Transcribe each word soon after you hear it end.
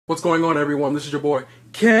What's going on, everyone? This is your boy,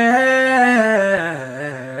 Kev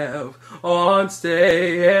on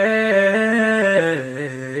stage.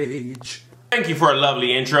 Thank you for a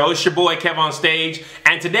lovely intro. It's your boy KevOnStage,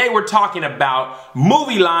 and today we're talking about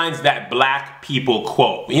movie lines that black people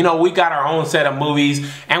quote. You know, we got our own set of movies,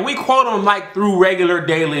 and we quote them like through regular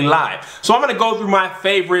daily life. So I'm gonna go through my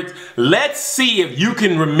favorites. Let's see if you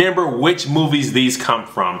can remember which movies these come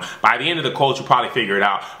from. By the end of the quote, you'll probably figure it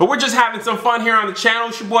out. But we're just having some fun here on the channel.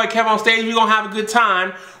 It's your boy KevOnStage. We're gonna have a good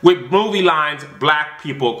time with movie lines black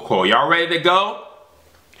people quote. Y'all ready to go?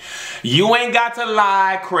 You ain't got to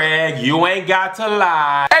lie, Craig. You ain't got to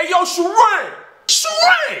lie. Hey, yo, Shrink!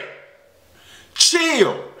 Shrink!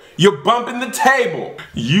 Chill. You're bumping the table.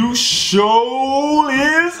 You sure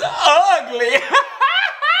is ugly.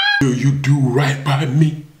 Will you do right by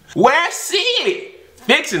me? Where's Seeley?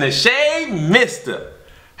 Fixing a shave, mister.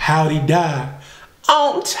 How'd he die?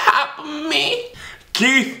 On top of me.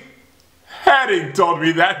 Keith Hadding told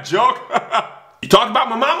me that joke. You talked about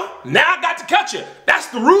my mama? Now I got to cut you. That's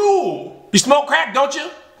the rule. You smoke crack, don't you?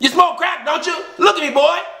 You smoke crack, don't you? Look at me,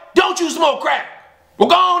 boy. Don't you smoke crack. Well,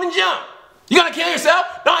 go on and jump. You gonna kill yourself?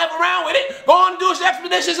 Don't have around with it. Go on and do it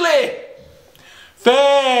expeditiously.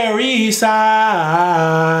 Fairy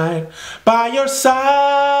side, by your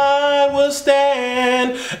side will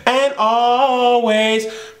stand and always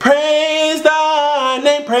praise thy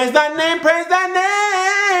name, praise thy name, praise thy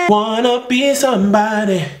name. Wanna be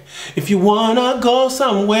somebody. If you wanna go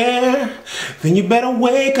somewhere, then you better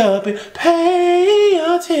wake up and pay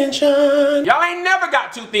attention. Y'all ain't never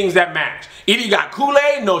got two things that match. Either you got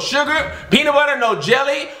Kool-Aid, no sugar, peanut butter, no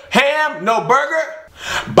jelly, ham, no burger.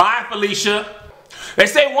 Bye, Felicia. They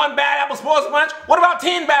say one bad apple spoils a bunch. What about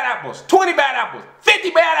 10 bad apples, 20 bad apples,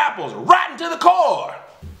 50 bad apples, rotten to the core?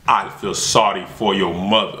 I feel sorry for your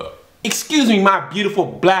mother. Excuse me, my beautiful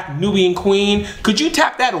black Nubian queen. Could you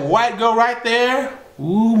tap that white girl right there?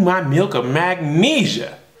 Ooh, my milk of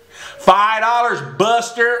magnesia. $5,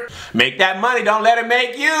 Buster. Make that money, don't let it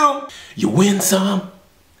make you. You win some,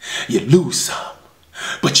 you lose some,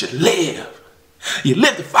 but you live. You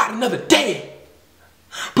live to fight another day.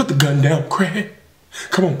 Put the gun down, Craig.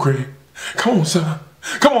 Come on, Craig. Come on, son.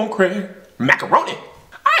 Come on, Craig. Macaroni.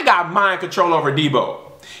 I got mind control over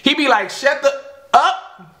Debo. He be like, shut the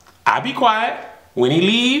up. I be quiet. When he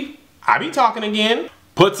leave, I be talking again.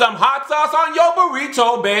 Put some hot sauce on your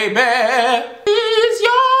burrito, baby. Is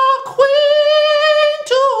your queen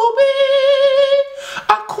to be?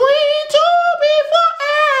 A queen to be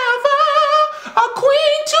forever. A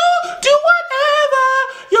queen to do whatever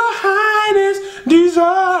your highness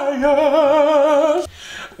desires.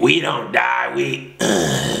 We don't die, we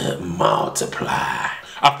multiply.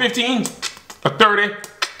 A 15, a 30,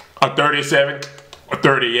 a 37, a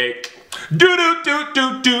 38.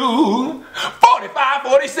 Do-do-do-do-do, 45,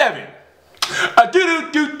 47. A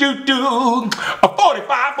do-do-do-do-do, a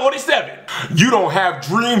 45, 47. You don't have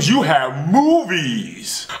dreams, you have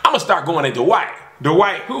movies. I'm gonna start going into white. The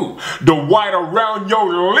white who? The white around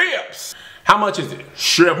your lips. How much is it?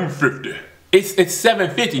 $7.50. It's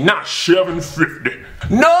 $7.50, not $7.50.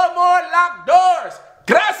 No more locked doors.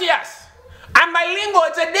 Gracias. I'm bilingual,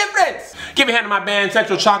 it's a difference. Give me a hand to my band,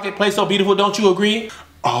 Central Chocolate, play so beautiful, don't you agree?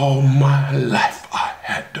 All my life I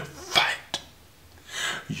had to fight.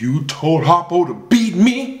 You told Harpo to beat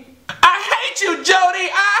me. I hate you,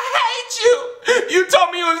 Jody. I hate you. You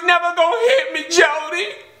told me you was never gonna hit me,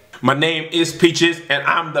 Jody. My name is Peaches and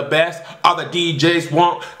I'm the best. All the DJs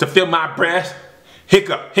want to feel my breast.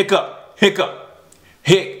 Hiccup, hiccup, hiccup,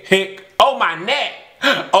 hic, hic. Oh, my neck.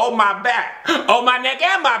 Oh, my back. Oh, my neck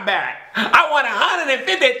and my back. I want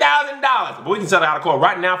 $150,000. But we can sell it out of court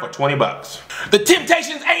right now for 20 bucks. The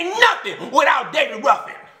Temptations ain't nothing without David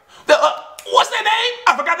Ruffin. What's their name?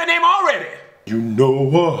 I forgot their name already. You know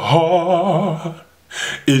a heart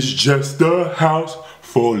is just a house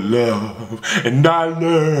for love. And I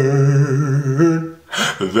learned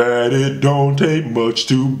that it don't take much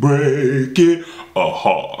to break it. A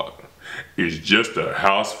heart is just a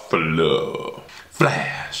house for love.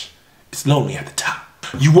 Flash, it's lonely at the top.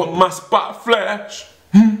 You want my spot, Flash?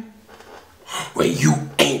 Well, you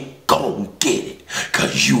ain't gon' get it,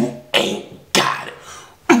 cause you ain't got it.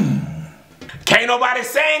 Can't nobody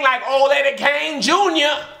sing like Old Lady Kane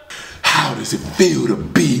Jr. How does it feel to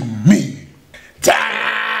be me?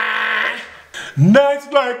 Time.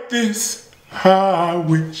 Nights like this, I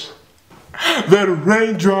wish that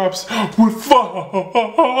raindrops would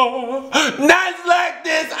fall. Nights like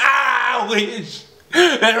this, I wish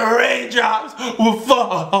that raindrops will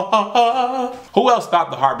fall. Who else thought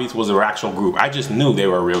the Heartbeats was an actual group? I just knew they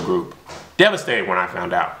were a real group. Devastated when I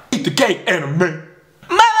found out. Eat the cake, anime.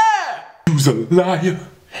 Mother! You's a liar.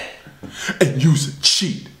 and use a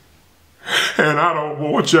cheat. And I don't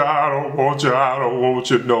want you, I don't want you, I don't want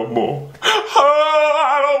you no more. Oh,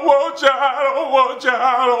 I don't want you, I don't want you,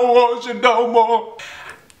 I don't want you no more.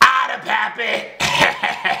 Out of Pappy.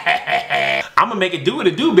 I'ma make it do what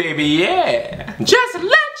it do, baby, yeah. Just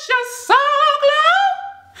let your soul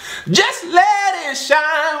glow. Just let it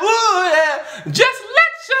shine, ooh, yeah. Just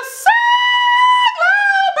let your soul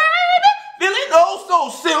glow, baby. Feeling oh so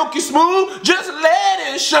silky smooth. Just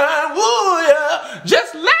let it shine, ooh, yeah.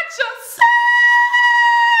 Just let your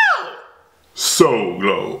soul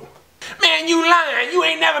glow. Man, you lying. You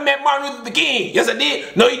ain't never met Martin Luther King. Yes, I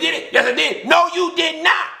did. No, you didn't. Yes, I did. No, you did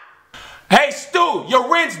not. Hey, Stu,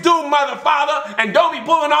 your rent's due, mother father, and don't be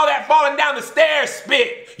pulling all that falling down the stairs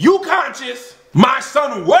spit. You conscious? My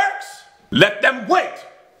son works? Let them wait.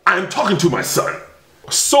 I'm talking to my son.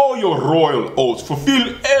 Sow your royal oats,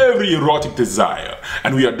 fulfill every erotic desire,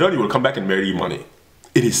 and when you're done, you will come back and marry money.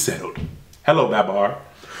 It is settled. Hello, Babar.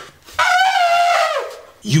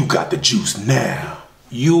 You got the juice now.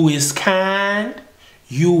 You is kind,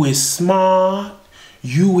 you is smart,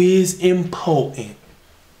 you is important.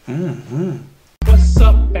 What's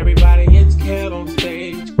up, everybody? It's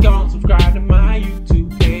KevOnStage. Go and subscribe to my YouTube.